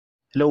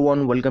Hello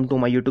everyone, welcome to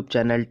my YouTube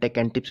channel Tech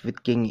and Tips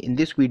with King. In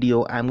this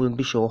video, I am going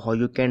to show how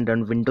you can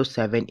run Windows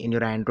 7 in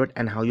your Android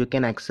and how you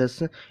can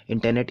access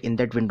internet in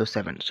that Windows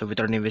 7. So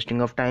without any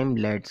wasting of time,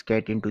 let's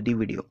get into the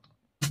video.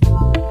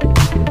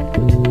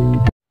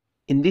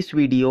 In this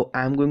video,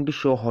 I am going to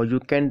show how you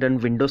can run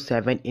Windows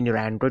 7 in your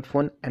Android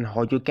phone and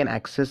how you can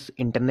access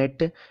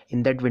internet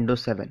in that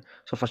Windows 7.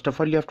 So first of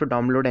all, you have to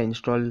download and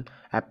install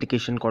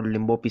application called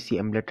Limbo PC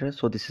Emulator.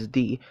 So this is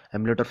the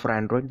emulator for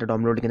Android. The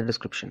download link in the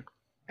description.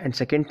 And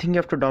second thing, you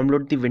have to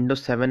download the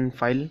Windows 7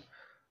 file.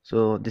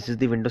 So this is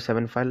the Windows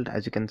 7 file.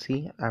 As you can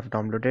see, I have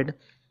downloaded,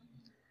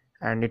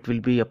 and it will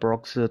be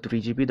approx 3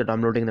 GB. The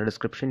downloading in the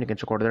description. You can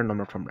check out there and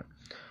download from there.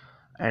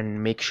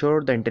 And make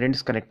sure the internet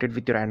is connected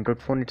with your Android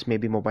phone. It's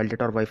maybe mobile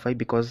data or Wi-Fi,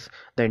 because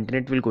the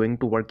internet will going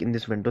to work in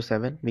this Windows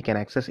 7. We can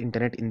access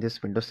internet in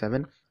this Windows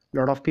 7. A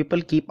lot of people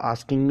keep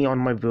asking me on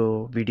my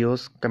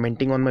videos,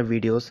 commenting on my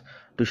videos,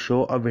 to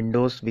show a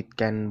Windows which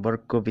can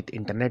work with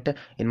internet.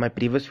 In my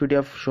previous video,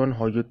 I've shown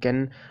how you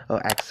can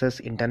access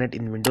internet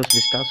in Windows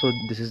Vista. So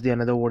this is the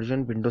another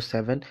version, Windows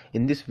 7.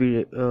 In this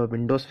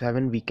Windows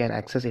 7 we can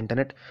access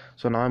internet.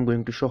 So now I'm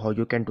going to show how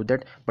you can do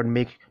that. But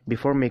make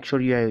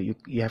sure you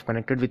have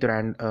connected with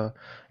your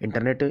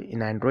internet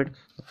in Android.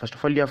 First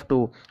of all, you have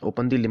to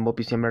open the Limbo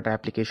PC Emulator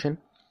application.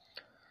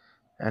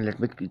 And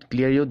let me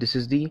clear you, this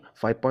is the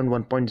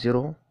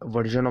 5.1.0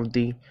 version of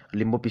the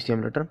Limbo PC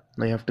Emulator.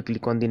 Now you have to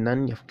click on the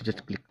none, you have to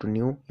just click to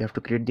new, you have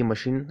to create the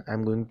machine.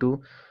 I'm going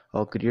to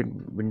create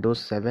Windows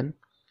 7.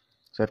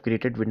 So I've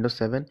created Windows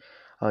 7.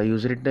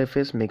 User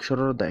interface, make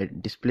sure the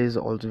display is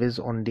always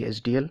on the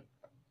HDL.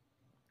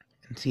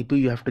 And CPU,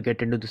 you have to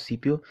get into the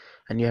CPU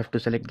and you have to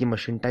select the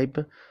machine type,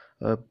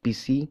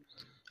 PC.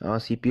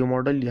 CPU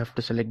model, you have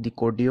to select the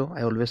Cordio.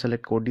 I always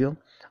select Cordio.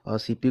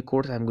 CPU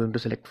cores, I'm going to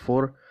select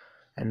 4.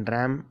 And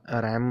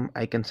RAM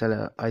I can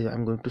select.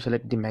 I'm going to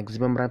select the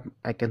maximum RAM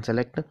I can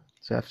select.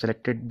 So I've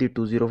selected the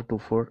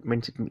 2024,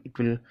 means it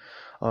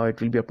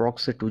will be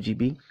approximately 2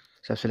 GB.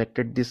 So I've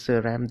selected this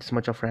RAM, this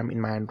much of RAM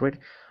in my Android.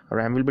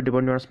 RAM will be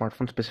depending on your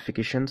smartphone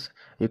specifications.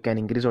 You can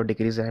increase or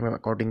decrease RAM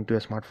according to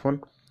your smartphone.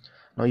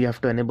 Now you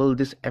have to enable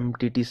this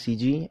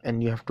MTTCG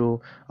and you have to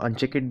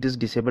uncheck it, this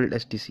disabled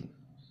STC.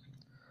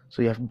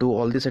 So you have to do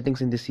all the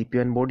settings in the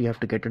CPU and board. You have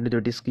to get into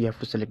the disk. You have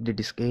to select the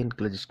disk A and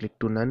just click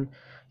to none.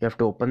 You have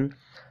to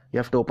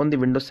open the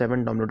Windows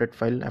 7 downloaded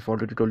file. I've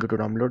already told you to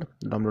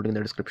download in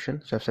the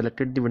description. So I've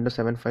selected the Windows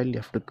 7 file. You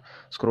have to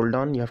scroll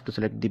down. You have to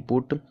select the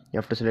boot. You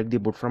have to select the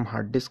boot from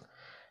hard disk,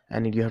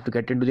 and you have to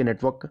get into the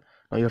network.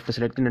 Now you have to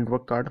select the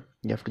network card.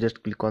 You have to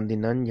just click on the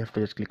none. You have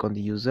to just click on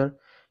the user.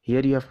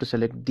 Here you have to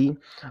select the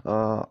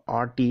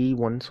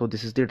RTE1. So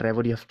this is the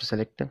driver you have to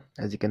select,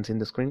 as you can see in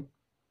the screen.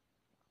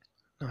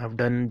 I have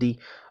done the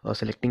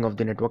selecting of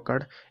the network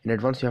card. In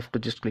advance, you have to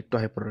just click to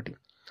high priority.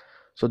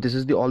 So this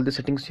is all the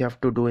settings you have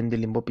to do in the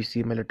Limbo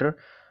PC Emulator.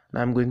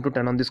 Now I'm going to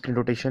turn on the screen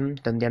rotation,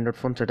 turn the Android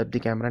phone, set up the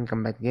camera, and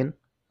come back again.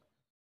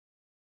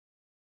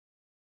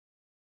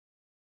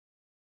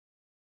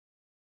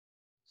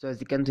 So as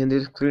you can see in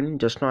the screen,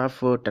 just now I've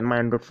turned my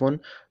Android phone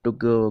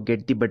to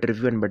get the better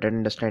view and better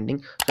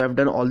understanding. So I've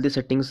done all the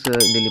settings in the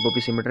Limbo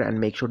PC Emulator, and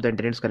make sure the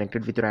internet is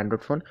connected with your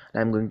Android phone.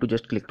 And I'm going to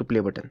just click to play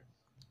button.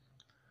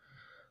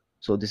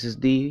 So this is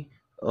the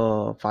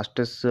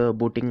fastest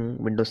booting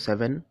Windows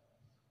 7.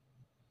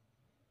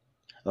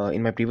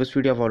 In my previous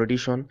video I've already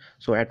shown.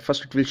 So at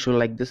first it will show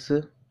like this,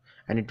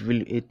 and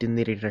it in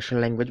the Russian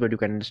language, but you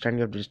can understand.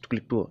 You have to just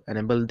click to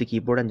enable the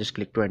keyboard and just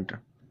click to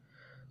enter.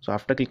 So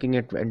after clicking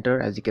it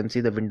enter, as you can see,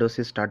 the Windows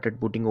is started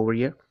booting over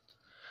here.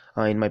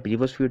 In my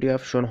previous video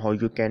I've shown how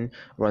you can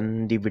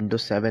run the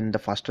Windows 7, the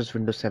fastest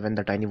Windows 7,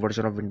 the tiny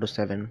version of Windows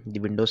 7, the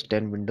Windows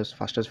 10,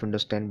 fastest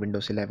Windows 10,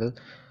 Windows 11,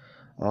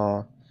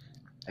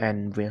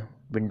 and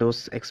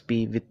Windows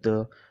XP with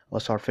the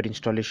software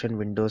installation,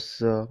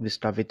 Windows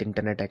Vista with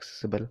internet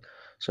accessible.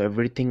 So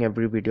every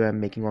video I'm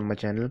making on my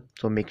channel.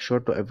 So make sure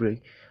to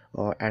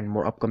and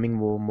more upcoming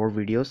more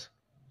videos.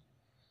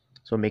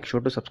 So make sure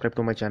to subscribe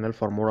to my channel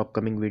for more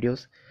upcoming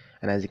videos.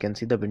 And as you can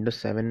see, the Windows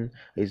 7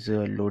 is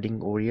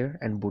loading over here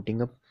and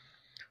booting up.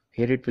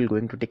 Here it will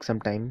going to take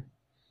some time,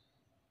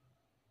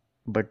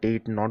 but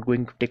it not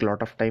going to take a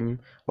lot of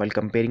time while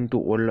comparing to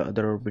all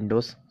other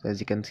Windows. As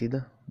you can see,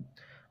 the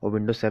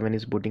Windows 7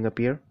 is booting up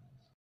here.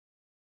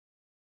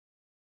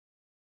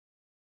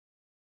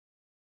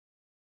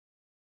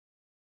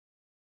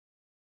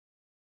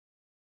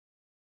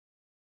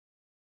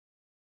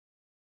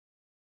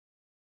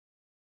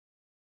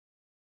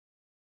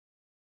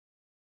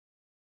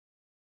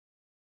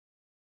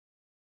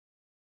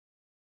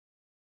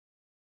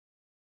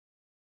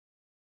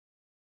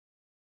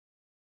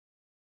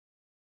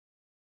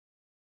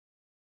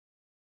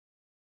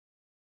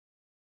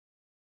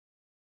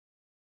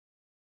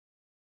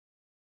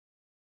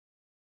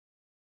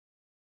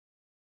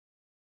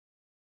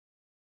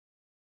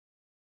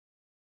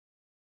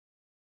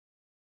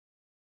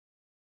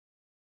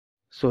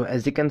 So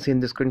as you can see in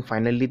the screen,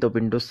 finally the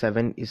Windows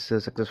 7 is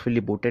successfully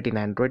booted in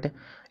Android.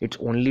 It's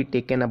only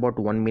taken about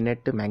 1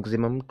 minute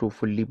maximum to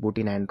fully boot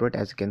in Android.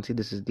 As you can see,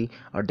 this is the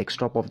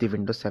desktop of the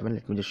Windows 7.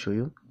 Let me just show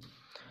you.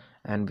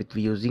 and with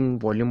using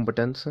volume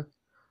buttons,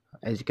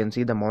 as you can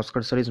see, the mouse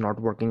cursor is not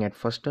working at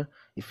first.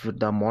 If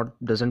the mod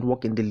doesn't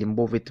work in the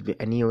Limbo with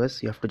any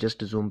OS, you have to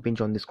just zoom pinch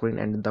on the screen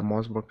and the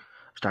mouse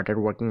started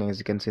working, as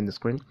you can see in the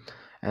screen.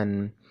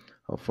 And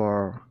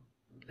for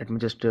let me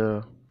just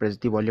press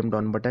the volume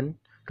down button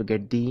to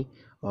get the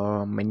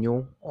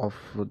menu of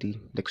the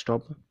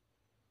desktop.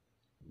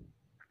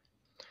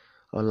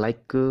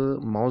 Like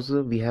mouse,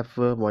 we have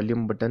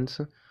volume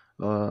buttons.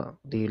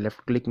 The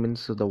left click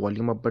means the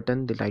volume up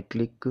button, the right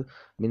click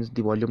means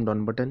the volume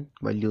down button.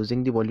 While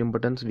using the volume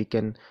buttons, we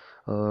can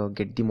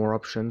get the more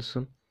options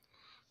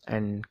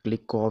and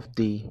click off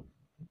the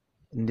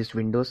in this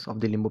windows of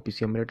the Limbo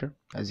PC emulator.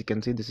 As you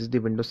can see, this is the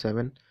Windows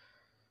 7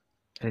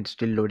 and it's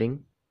still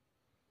loading.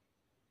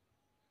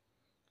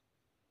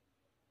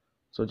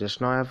 So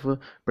just now I have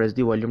pressed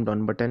the volume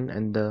down button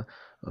and the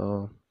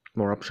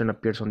more option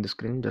appears on the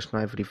screen. Just now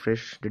I have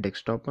refreshed the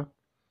desktop.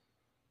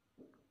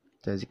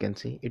 So as you can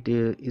see, it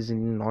is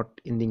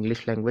not in the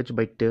English language,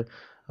 but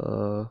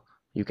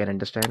you can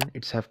understand.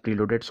 It's have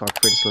preloaded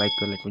softwares like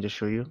let me just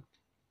show you.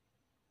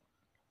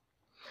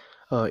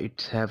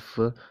 It have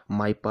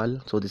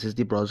MyPal. So this is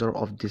the browser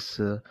of this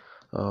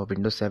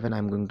Windows 7.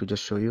 I'm going to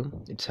just show you.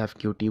 It's have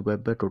Qt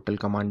Web, Total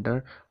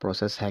Commander,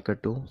 Process Hacker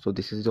 2. So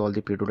this is all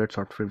the preloaded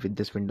software with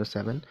this Windows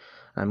 7.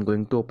 I'm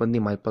going to open the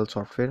MyPal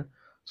software.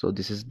 So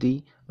this is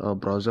the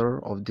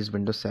browser of this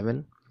Windows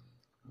 7.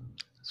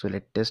 So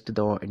let's test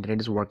the internet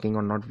is working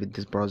or not with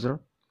this browser.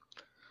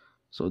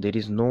 So there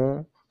is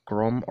no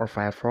Chrome or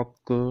Firefox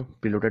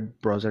preloaded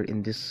browser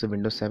in this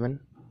Windows 7.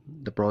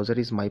 The browser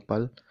is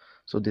MyPal.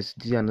 So this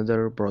is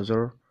another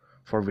browser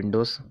for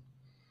Windows,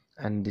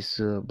 and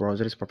this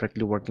browser is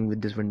perfectly working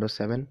with this Windows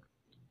 7,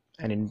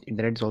 and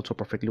internet is also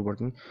perfectly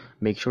working.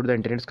 Make sure the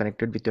internet is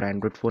connected with your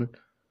Android phone.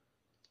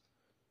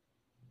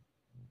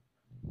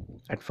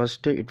 At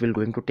first it will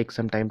going to take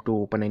some time to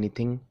open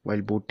anything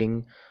while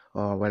booting,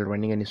 while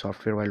running any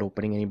software, while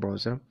opening any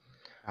browser.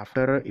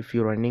 After, if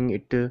you're running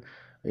it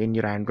in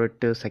your Android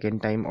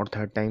second time or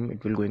third time,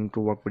 it will going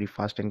to work very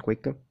fast and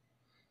quick.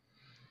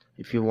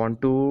 If you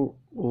want to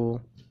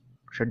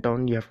shut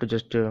down, you have to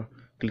just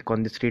click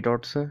on these three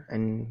dots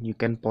and you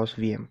can pause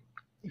VM.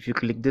 If you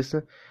click this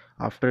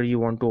after you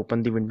want to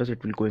open the Windows,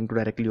 it will going to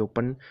directly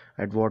open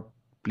at what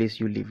place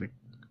you leave it.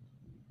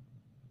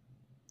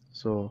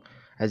 So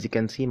as you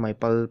can see,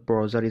 MyPal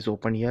browser is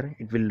open here.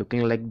 It will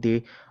looking like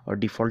the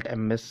default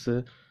MS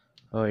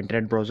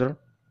internet browser.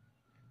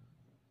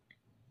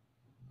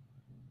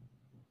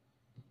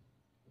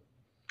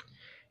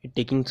 It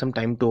taking some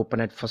time to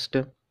open at first,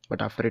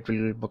 but after it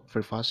will work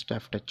very fast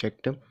after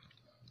checked.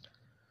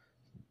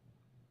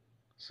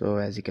 So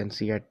as you can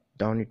see at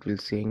down, it will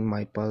saying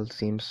MyPal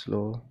seems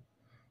slow.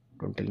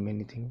 Don't tell me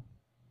anything.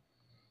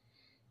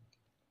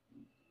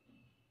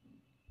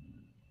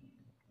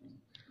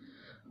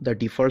 The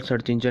default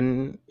search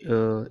engine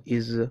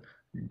is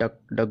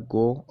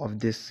DuckDuckGo of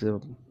this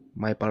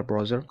MyPal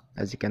browser.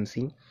 As you can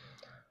see,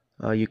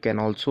 you can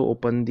also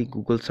open the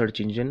Google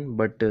search engine,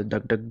 but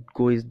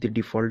DuckDuckGo is the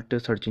default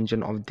search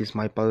engine of this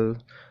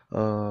MyPal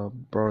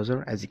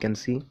browser. As you can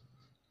see,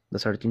 the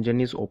search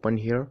engine is open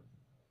here.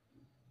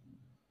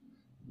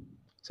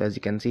 So as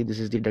you can see, this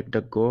is the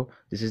DuckDuckGo.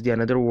 This is the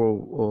another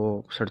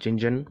search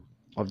engine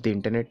of the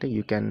internet.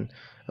 You can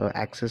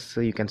access,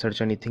 you can search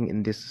anything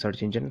in this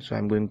search engine. So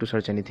I'm going to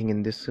search anything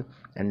in this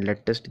and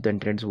let test the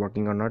internet is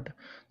working or not.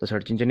 The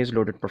search engine is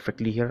loaded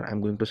perfectly here.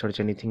 I'm going to search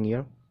anything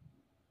here.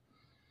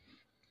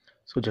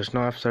 So just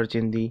now I've searched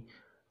in the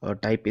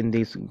type in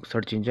this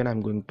search engine.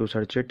 I'm going to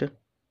search it.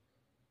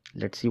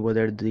 Let's see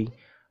whether the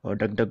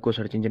DuckDuckGo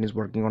search engine is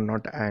working or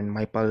not, and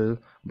MyPal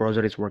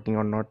browser is working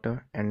or not,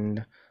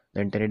 and the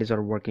internet is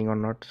working or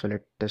not. So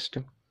let's test.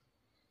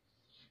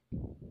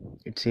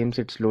 It seems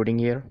it's loading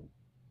here.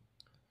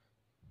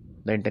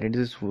 The internet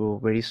is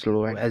very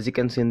slow, and as you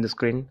can see in the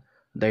screen,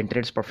 the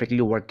internet is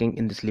perfectly working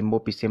in this Limbo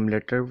PC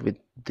emulator with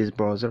this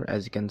browser,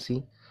 as you can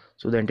see.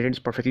 So the internet is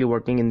perfectly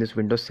working in this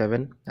Windows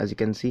 7, as you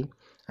can see,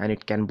 and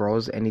it can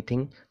browse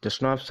anything.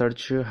 Just now I've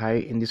searched high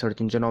in the search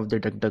engine of the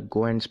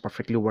DuckDuckGo and it's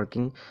perfectly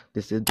working.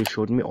 They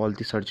showed me all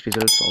the search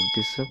results of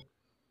this,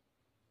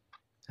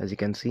 as you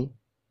can see.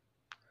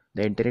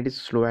 The internet is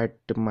slow at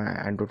my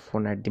Android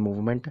phone at the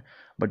moment,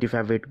 but if I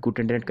have a good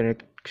internet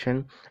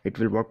connection, it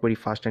will work very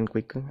fast and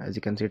quick. As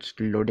you can see, it's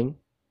still loading.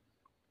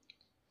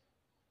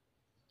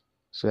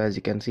 So as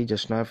you can see,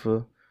 just now if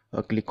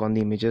click on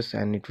the images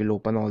and it will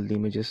open all the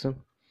images.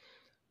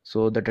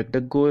 So the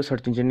DuckDuckGo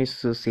search engine is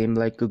same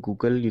like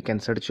Google. You can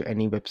search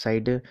any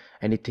website,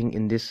 anything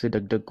in this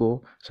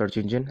DuckDuckGo search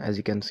engine, as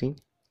you can see.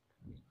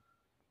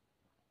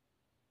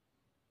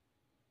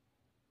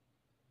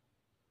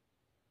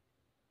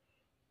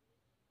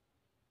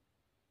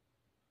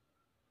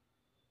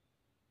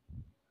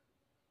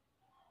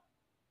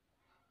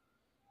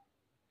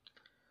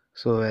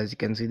 So as you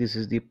can see, this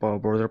is the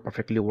browser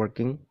perfectly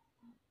working.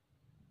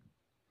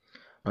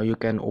 Now you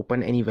can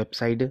open any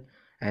website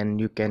and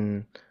you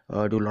can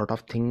do a lot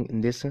of things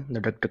in this.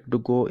 The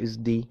DuckDuckGo is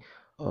the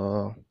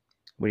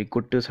very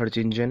good search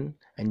engine,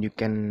 and you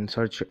can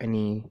search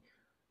any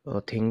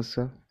things,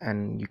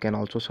 and you can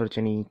also search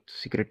any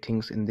secret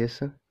things in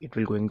this. It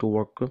will going to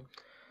work.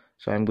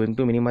 So I'm going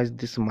to minimize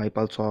this my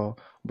pulse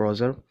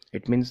browser.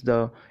 It means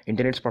the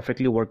internet's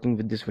perfectly working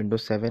with this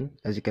Windows 7.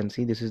 As you can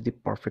see, this is the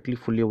perfectly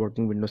fully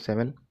working Windows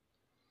 7.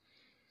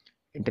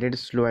 Internet is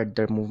slow at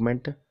the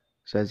movement.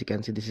 So as you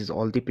can see, this is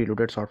all the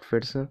preloaded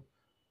softwares.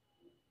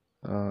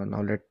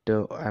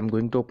 Now I'm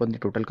going to open the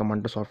total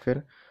commander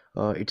software.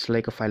 It's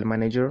like a file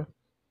manager.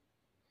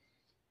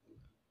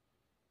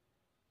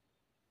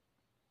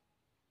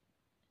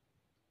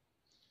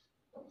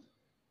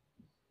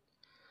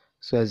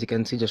 So as you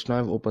can see, just now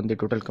I've opened the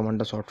total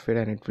commander software,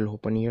 and it will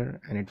open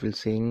here, and it will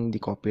saying the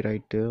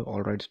copyright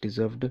all rights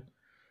deserved.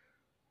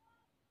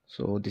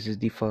 So this is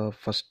the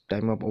first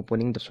time of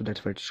opening, so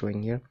that's why it's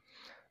showing here.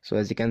 So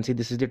as you can see,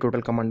 this is the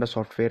total commander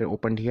software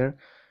opened here,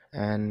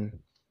 and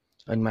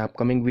in my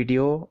upcoming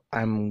video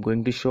I'm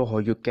going to show how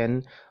you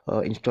can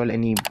install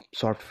any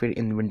software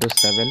in Windows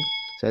 7.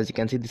 So as you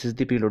can see, this is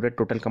the preloaded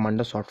total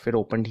commander software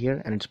opened here,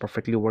 and it's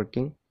perfectly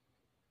working,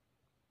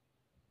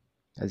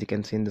 as you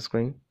can see in the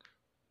screen.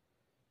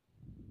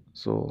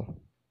 So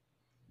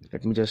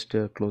let me just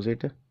close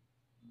it.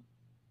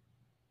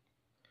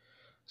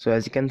 So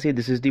as you can see,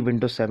 this is the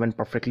Windows 7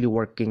 perfectly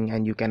working,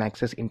 and you can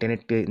access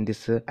internet in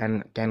this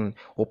and can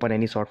open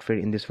any software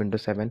in this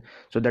Windows 7.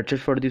 So that's it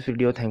for this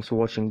video. Thanks for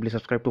watching. Please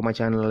subscribe to my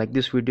channel, like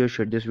this video,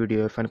 share this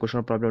video. If you have any question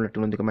or problem, let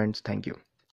me know in the comments. Thank you.